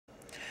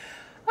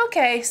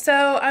Okay,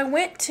 so I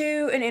went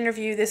to an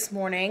interview this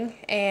morning,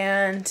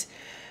 and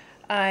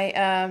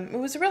it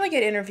was a really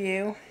good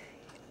interview.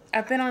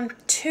 I've been on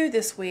two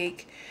this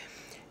week,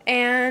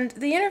 and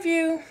the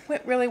interview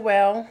went really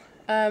well.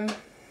 It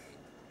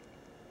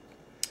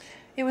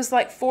was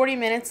like 40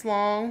 minutes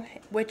long,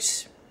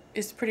 which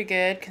is pretty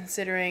good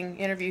considering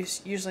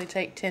interviews usually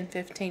take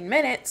 10-15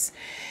 minutes.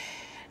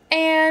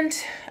 And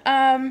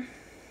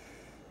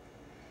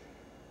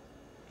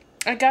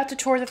I got to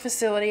tour the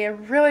facility. I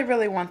really,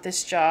 really want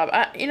this job.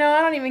 I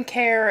don't even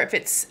care if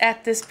it's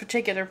at this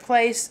particular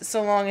place,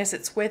 so long as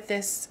it's with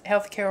this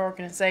healthcare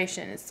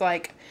organization. It's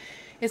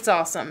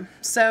awesome.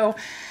 So,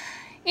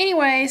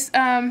 anyways,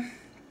 I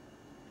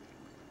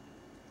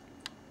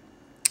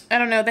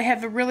don't know. They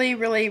have a really,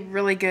 really,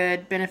 really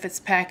good benefits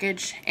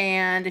package,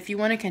 and if you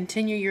want to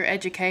continue your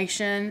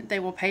education, they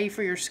will pay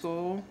for your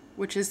school,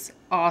 which is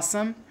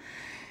awesome.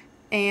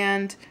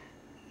 And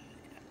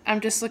I'm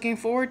just looking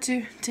forward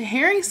to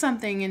hearing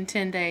something in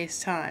 10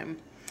 days' time.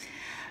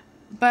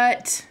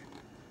 But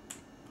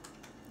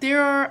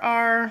there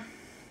are,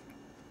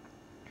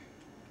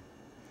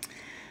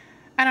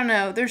 I don't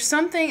know, there's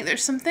some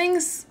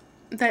things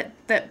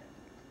that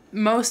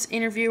most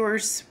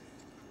interviewers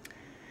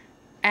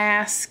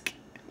ask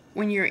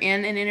when you're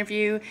in an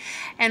interview,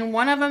 and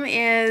one of them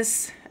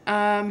is,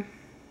 how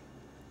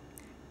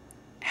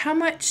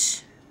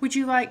much would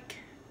you like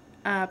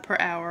per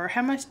hour?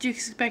 How much do you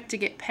expect to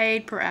get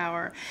paid per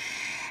hour?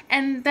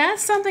 And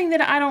that's something that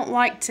I don't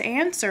like to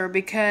answer,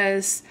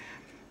 because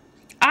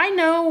I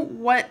know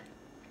what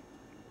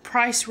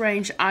price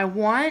range I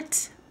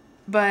want,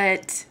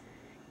 but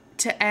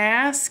to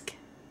ask,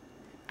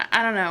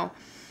 I don't know.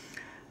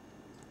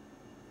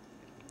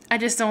 I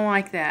just don't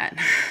like that.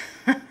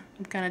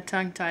 I'm kind of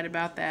tongue-tied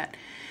about that.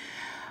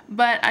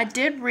 But I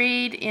did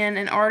read in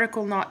an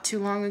article not too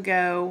long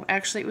ago,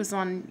 actually it was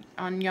on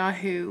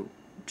Yahoo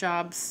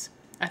Jobs,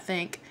 I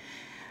think,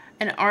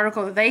 an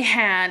article that they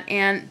had,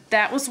 and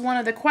that was one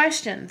of the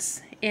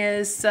questions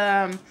is,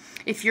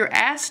 if you're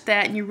asked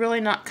that and you're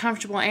really not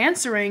comfortable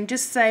answering,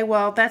 just say,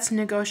 well, that's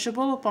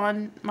negotiable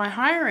upon my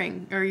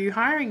hiring, or you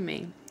hiring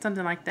me,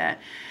 something like that.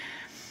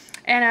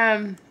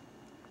 And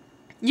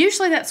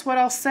usually that's what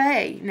I'll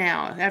say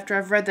now. After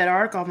I've read that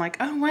article, I'm like,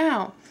 oh,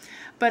 wow.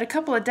 But a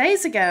couple of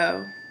days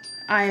ago,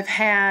 I've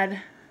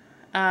had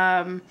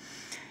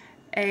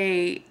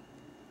a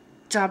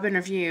job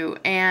interview,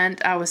 and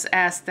I was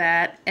asked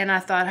that, and I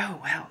thought, oh,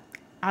 well,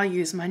 I'll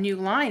use my new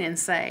line and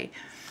say,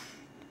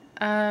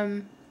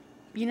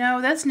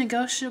 that's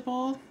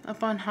negotiable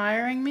upon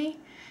hiring me.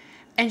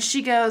 And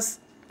she goes,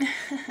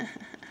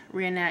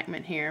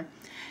 reenactment here.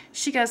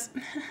 She goes,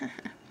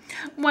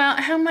 well,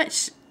 how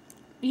much,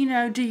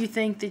 do you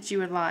think that you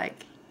would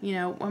like?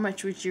 How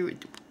much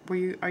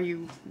are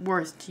you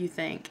worth, do you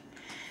think?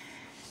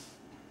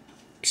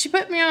 She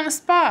put me on the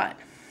spot.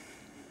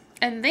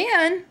 And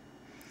then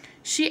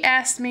she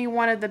asked me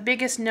one of the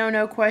biggest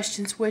no-no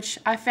questions, which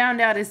I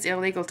found out is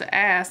illegal to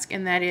ask,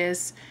 and that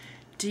is,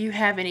 do you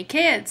have any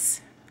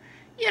kids?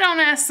 You don't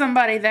ask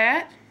somebody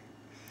that.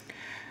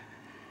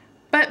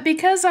 But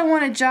because I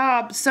want a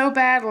job so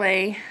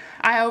badly,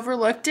 I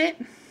overlooked it,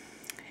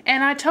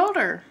 and I told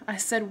her. I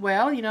said,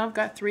 well, I've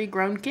got 3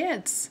 grown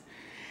kids,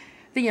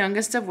 the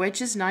youngest of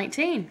which is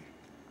 19.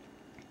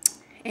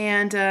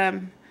 And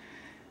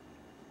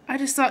I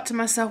just thought to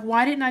myself,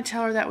 why didn't I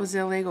tell her that was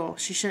illegal?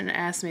 She shouldn't have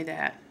asked me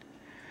that.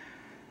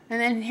 And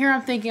then here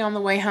I'm thinking on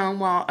the way home,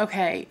 well,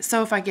 okay,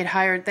 so if I get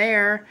hired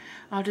there,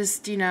 I'll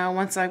just,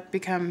 once I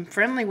become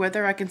friendly with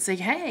her, I can say,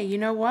 hey, you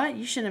know what?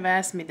 You shouldn't have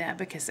asked me that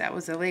because that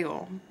was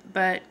illegal.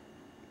 But,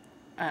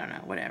 I don't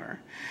know,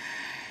 whatever.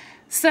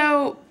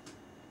 So,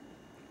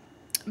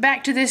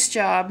 back to this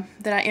job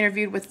that I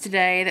interviewed with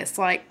today that's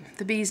like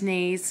the bee's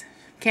knees.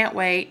 Can't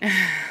wait.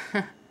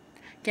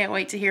 Can't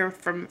wait to hear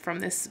from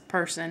this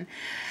person.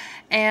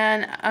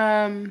 And,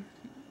 I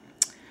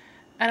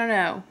don't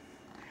know.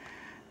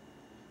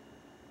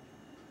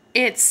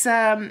 It's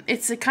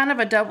a kind of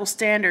a double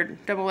standard,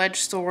 double-edged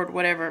sword,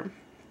 whatever,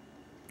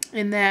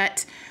 in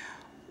that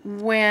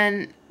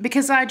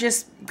because I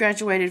just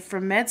graduated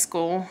from med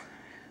school,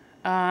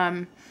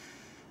 I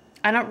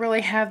don't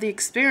really have the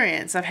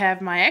experience. I've had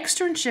my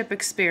externship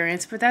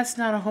experience, but that's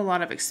not a whole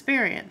lot of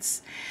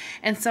experience.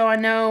 And so I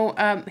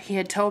know he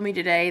had told me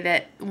today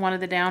that one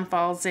of the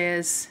downfalls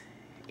is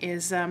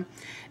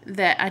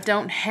that I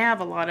don't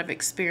have a lot of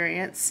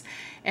experience,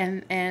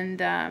 and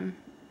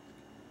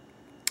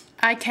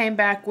I came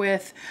back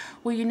with,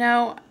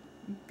 well,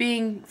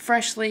 being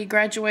freshly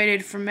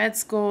graduated from med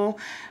school,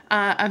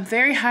 I'm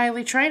very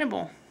highly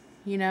trainable,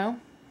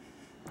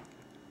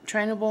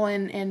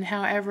 trainable in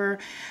however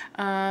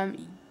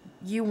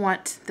you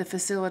want the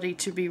facility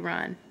to be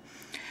run,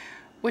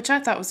 which I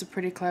thought was a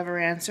pretty clever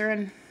answer,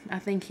 and I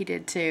think he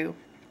did too,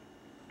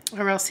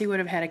 or else he would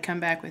have had to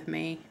come back with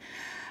me.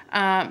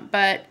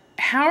 But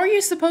how are you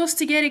supposed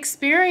to get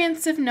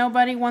experience if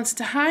nobody wants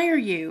to hire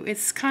you?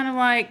 It's kind of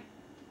like,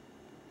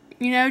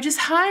 just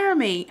hire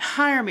me.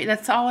 Hire me.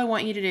 That's all I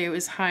want you to do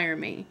is hire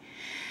me.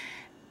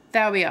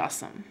 That would be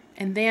awesome.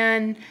 And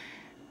then,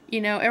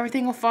 you know,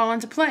 everything will fall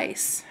into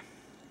place.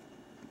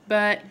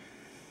 But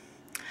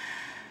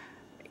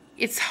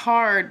it's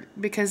hard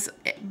because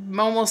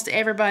almost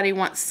everybody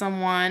wants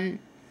someone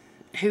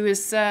who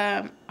is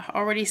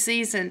already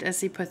seasoned, as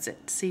he puts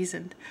it,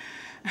 seasoned.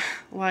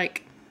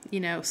 Like, you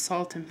know,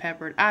 salt and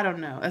peppered. I don't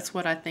know. That's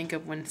what I think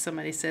of when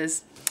somebody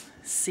says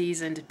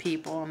seasoned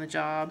people on the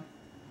job.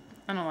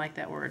 I don't like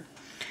that word.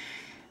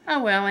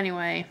 Oh well,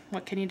 anyway,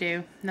 what can you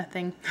do?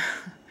 Nothing.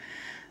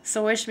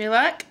 So wish me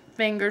luck.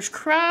 Fingers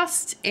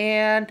crossed.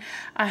 And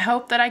I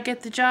hope that I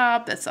get the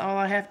job. That's all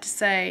I have to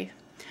say.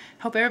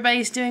 Hope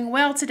everybody's doing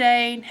well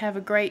today. Have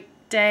a great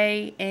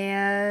day.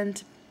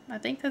 And I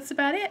think that's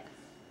about it.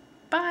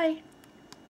 Bye.